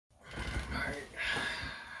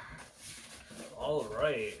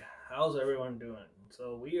Alright, how's everyone doing?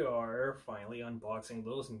 So we are finally unboxing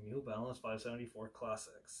those New Balance 574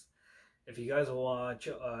 Classics. If you guys watch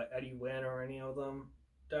Eddie Wynn or any of them,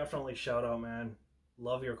 definitely shout out, man.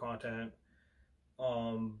 Love your content.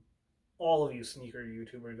 All of you sneaker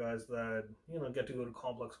YouTuber guys that, get to go to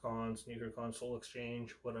Complex Con, Sneaker Con, Soul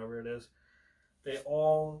Exchange, whatever it is, they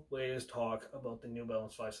always talk about the New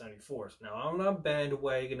Balance 574s. Now, I'm not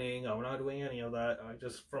bandwagoning, I'm not doing any of that. I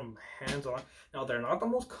just, from hands-on. Now, they're not the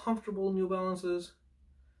most comfortable New Balances.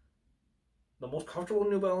 The most comfortable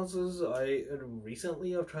New Balances, I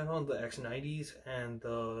recently have tried on the X90s and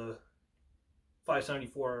the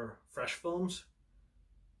 574 Fresh Foams.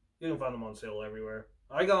 You can find them on sale everywhere.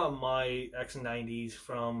 I got my X90s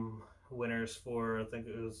from Winners for, I think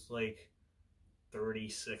it was like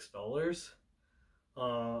 $36.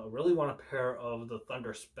 Really want a pair of the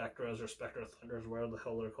Thunder Spectras or Spectra Thunders, whatever the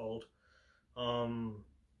hell they're called.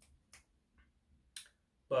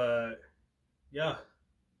 But yeah.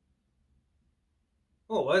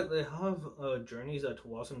 Oh, what? They have Journeys at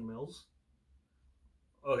Tsawwassen Mills.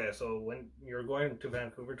 Okay, so when you're going to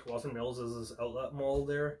Vancouver, Tsawwassen Mills is this outlet mall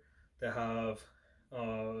there. They have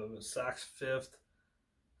Saks Fifth,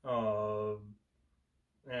 and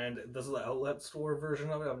this is the outlet store version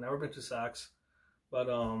of it. I've never been to Saks, but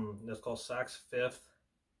it's called Saks Fifth,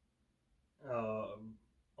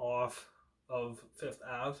 off of Fifth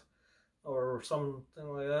Ave or something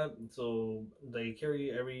like that. So they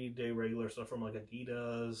carry everyday regular stuff from like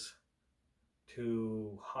Adidas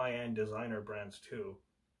to high-end designer brands too,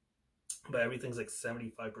 but everything's like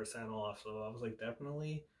 75% off. So I was like,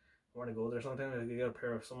 definitely I want to go there sometime. I could get a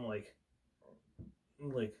pair of some like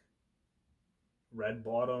red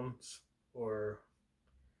bottoms or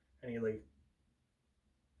any like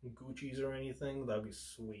Gucci's or anything. That'd be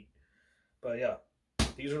sweet. But yeah,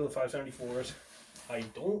 these are the 574s. I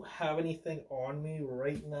don't have anything on me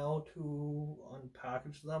right now to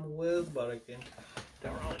unpackage them with, but I can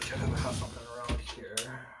definitely check if I have something around here.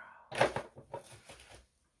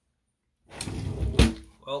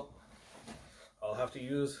 Well, I'll have to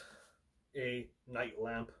use a night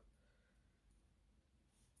lamp,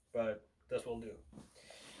 but this will do.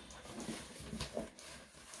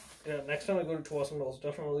 Yeah, next time I go to Tsawwassen Mills,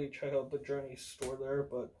 definitely check out the Journey store there,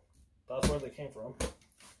 but that's where they came from.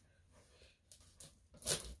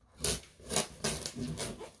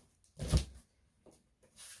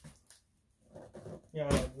 Yeah,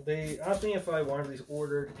 they asked me if I wanted these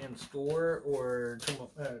ordered in store or to,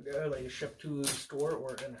 like shipped to the store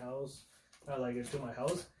or in house, like to my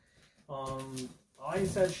house. I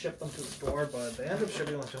said ship them to the store, but they ended up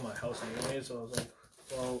shipping them to my house anyway. So I was like,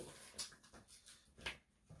 well,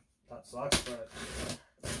 that sucks, but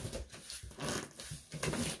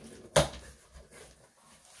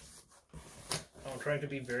I'm trying to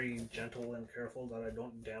be very gentle and careful that I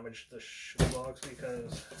don't damage the shoebox,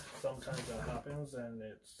 because sometimes that happens and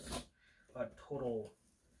it's a total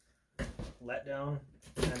letdown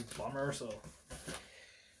and bummer. So,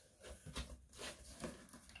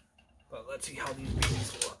 but let's see how these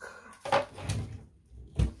babies look.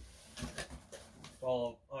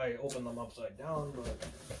 Well, I opened them upside down, but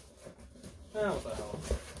what the hell.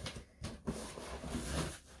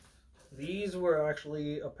 These were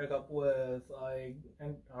actually a pickup with,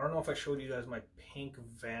 and I don't know if I showed you guys my pink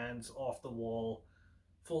Vans off the wall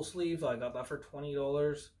full sleeve. I got that for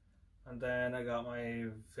 $20, and then I got my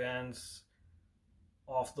Vans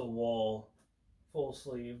off the wall full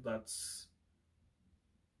sleeve that's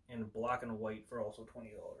in black and white for also $20.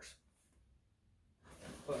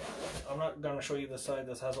 But I'm not gonna show you this side.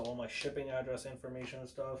 This has all my shipping address information and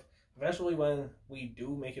stuff. Eventually, when we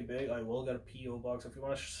do make it big, I will get a P.O. box. If you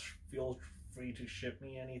want to feel free to ship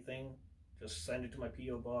me anything, just send it to my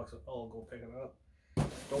P.O. box. I'll go pick it up.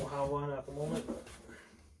 Don't have one at the moment.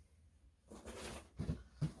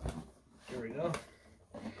 Here we go.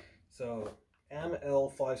 So,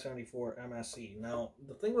 ML574 MSC. Now,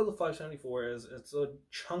 the thing with the 574 is it's a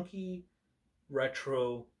chunky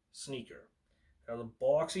retro sneaker. It has a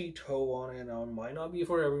boxy toe on it. Now, it might not be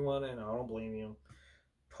for everyone, and I don't blame you.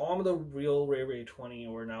 Tom the Real Ray 20,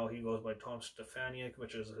 or now he goes by Tom Stefaniak,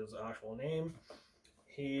 which is his actual name.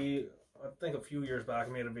 He, I think a few years back,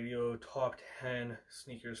 made a video, top 10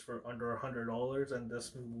 sneakers for under $100, and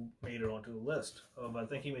this made it onto the list. I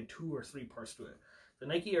think he made 2 or 3 parts to it. The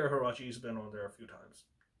Nike Air Huarache's been on there a few times.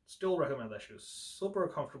 Still recommend that shoe. Super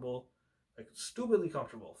comfortable, like stupidly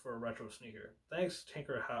comfortable for a retro sneaker. Thanks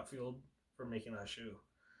Tinker Hatfield for making that shoe.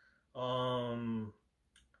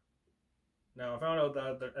 Now I found out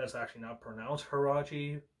that it's actually not pronounced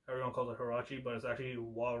Huarache. Everyone calls it Huarache, but it's actually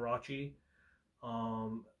Huarache.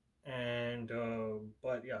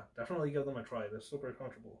 But yeah, yeah, definitely give them a try. They're super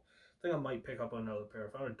comfortable. I think I might pick up another pair.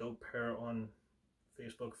 I found a dope pair on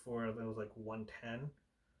Facebook for, I think it was like 110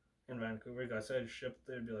 in Vancouver. I said shipped,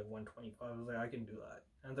 they'd be like 125. I was like, I can do that.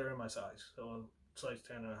 And they're in my size. So size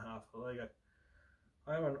 10 and a half. Like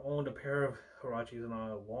I haven't owned a pair of Huaraches in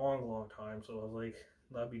a long time, so I was like,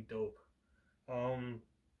 that'd be dope.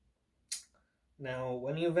 Now,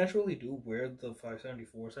 when you eventually do wear the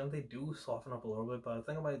 574s, and they do soften up a little bit, but I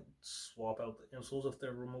think I might swap out the insoles if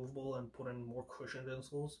they're removable and put in more cushioned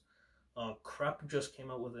insoles. Crep just came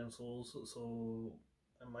out with insoles, so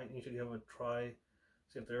I might need to give it a try,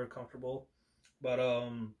 see if they're comfortable. But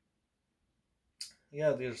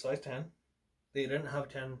yeah, they're size 10. They didn't have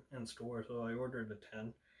 10 in store, so I ordered a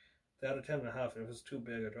 10. They had a 10 and a half. If it was too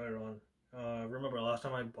big, I tried it on. Remember last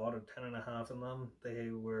time I bought a 10 and a half in them, they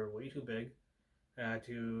were way too big. I had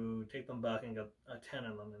to take them back and get a 10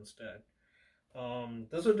 in them instead.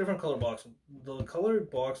 This is a different color box. The colored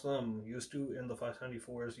box I'm used to in the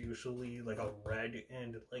 574 is usually like a red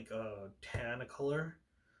and like a tan color.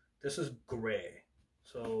 This is gray.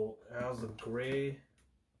 So it has the gray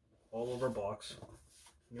all over box.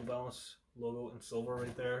 New Balance logo in silver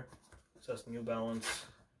right there. It says New Balance.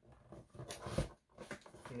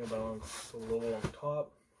 New Balance logo on the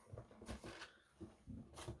top.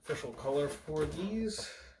 Official color for these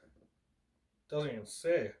doesn't even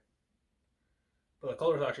say, but the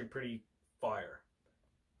color is actually pretty fire.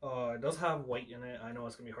 It does have white in it. I know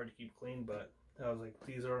it's gonna be hard to keep clean, but I was like,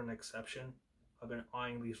 these are an exception. I've been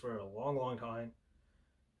eyeing these for a long time,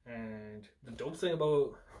 and the dope thing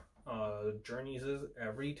about Journeys is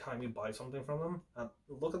every time you buy something from them,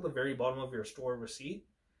 look at the very bottom of your store receipt.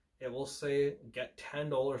 It will say get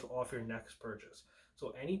 $10 off your next purchase.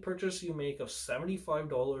 So any purchase you make of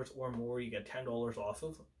 $75 or more, you get $10 off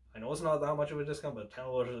of. I know it's not that much of a discount, but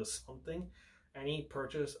 $10 is something. Any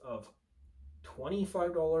purchase of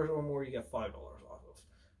 $25 or more, you get $5 off of.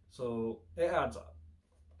 So it adds up.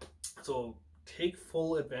 So take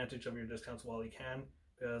full advantage of your discounts while you can,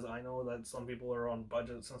 because I know that some people are on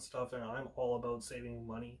budgets and stuff, and I'm all about saving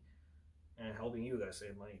money and helping you guys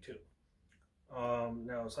save money too.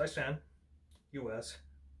 Now size 10 US,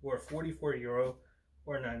 or €44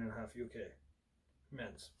 or 9.5 UK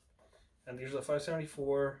men's, and these are the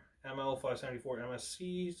 574 ml, 574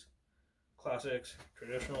 MSCs, classics,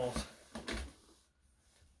 traditionals.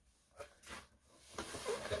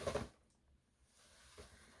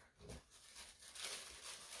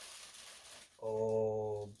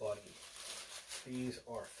 Oh buddy, these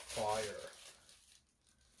are fire.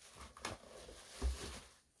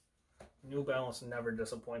 New Balance never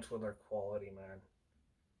disappoints with their quality, man.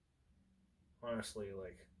 Honestly,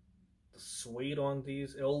 like, the suede on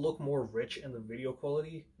these, it'll look more rich in the video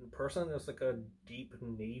quality. In person, it's like a deep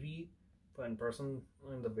navy, but in person,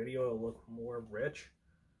 in the video, it'll look more rich.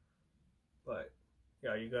 But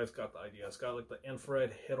yeah, you guys got the idea. It's got like the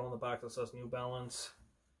infrared hit on the back that says New Balance.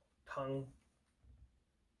 Tongue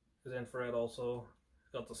is infrared also.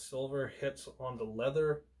 It's got the silver hits on the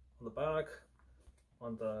leather on the back,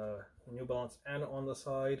 on the New Balance, and on the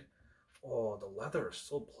side. Oh, the leather is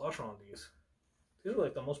so plush on these. These are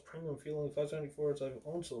like the most premium feeling 574s I've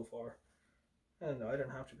owned so far, and I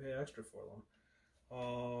didn't have to pay extra for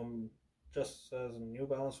them. Just says New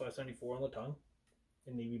Balance 574 on the tongue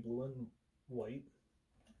in navy blue and white.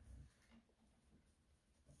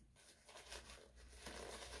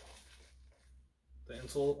 The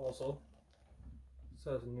insole also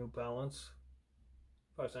says New Balance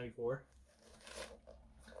 574.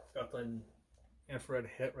 Got the infrared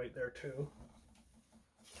hit right there too.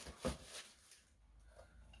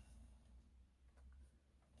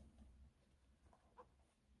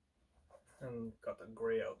 And got the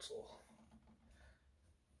gray outsole.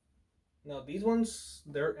 Now these ones,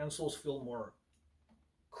 their insoles feel more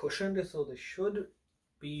cushioned, so they should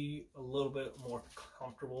be a little bit more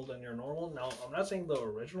comfortable than your normal. Now I'm not saying the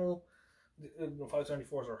original, the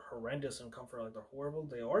 574s are horrendous in comfort, like they're horrible.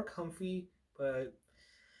 They are comfy, but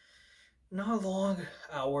not long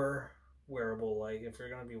hour wearable. Like if you're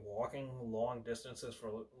going to be walking long distances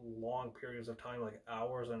for long periods of time, like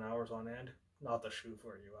hours and hours on end, not the shoe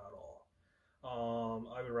for you at all.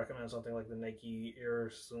 I would recommend something like the Nike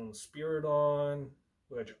Air Zoom Spiridon,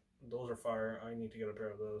 which those are fire. I need to get a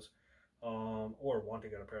pair of those, or want to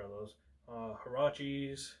get a pair of those.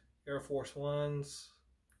 Huaraches, Air Force Ones,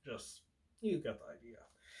 just, you get the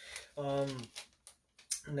idea.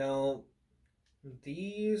 Now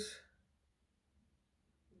these,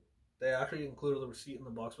 they actually included the receipt in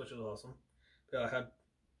the box, which is awesome. I had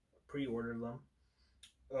pre-ordered them.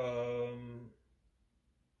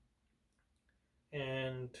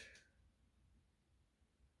 And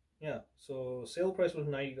yeah, so sale price was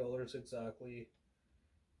 $90 exactly.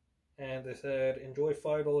 And they said enjoy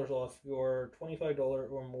 $5 off your $25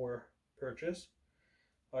 or more purchase.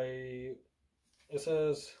 It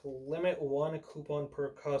says limit one coupon per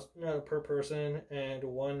person and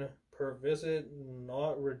one per visit,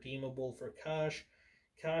 not redeemable for cash.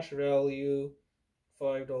 Cash value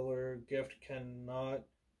 $5 gift cannot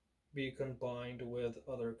be combined with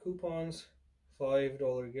other coupons.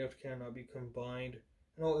 $5 gift cannot be combined.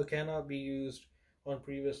 No, it cannot be used on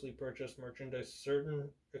previously purchased merchandise. Certain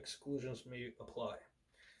exclusions may apply.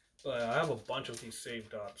 But I have a bunch of these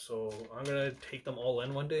saved up, so I'm gonna take them all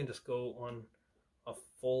in one day and just go on a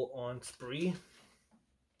full-on spree.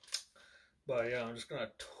 But yeah, I'm just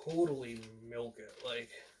gonna totally milk it. Like,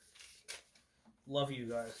 love you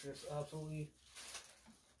guys. Just absolutely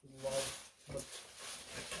love. But,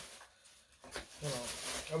 you know,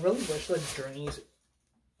 I really wish that Journeys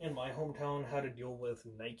in my hometown had to deal with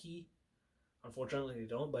Nike. Unfortunately, they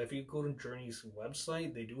don't. But if you go to Journey's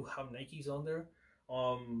website, they do have Nikes on there.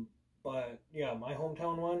 But yeah, my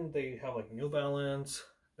hometown one, they have like New Balance,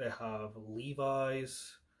 they have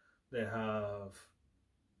Levi's, they have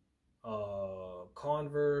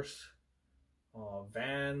Converse,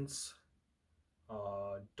 Vans,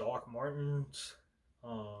 Doc Martens,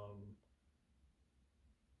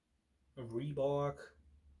 Reebok,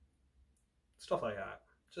 stuff like that.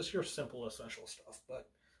 Just your simple essential stuff. But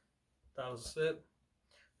that was it.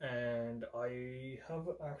 And I have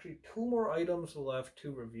actually 2 more items left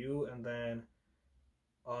to review, and then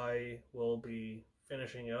I will be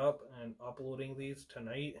finishing up and uploading these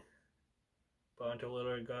tonight. But until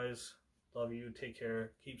later, guys, love you, take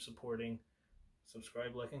care, keep supporting,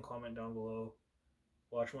 subscribe, like, and comment down below,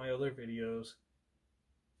 watch my other videos,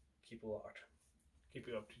 keep it locked, keep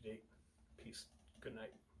you up to date, peace, good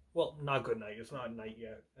night. Well, not good night, it's not night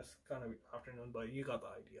yet, it's kind of afternoon, but you got the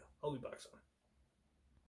idea. I'll be back soon.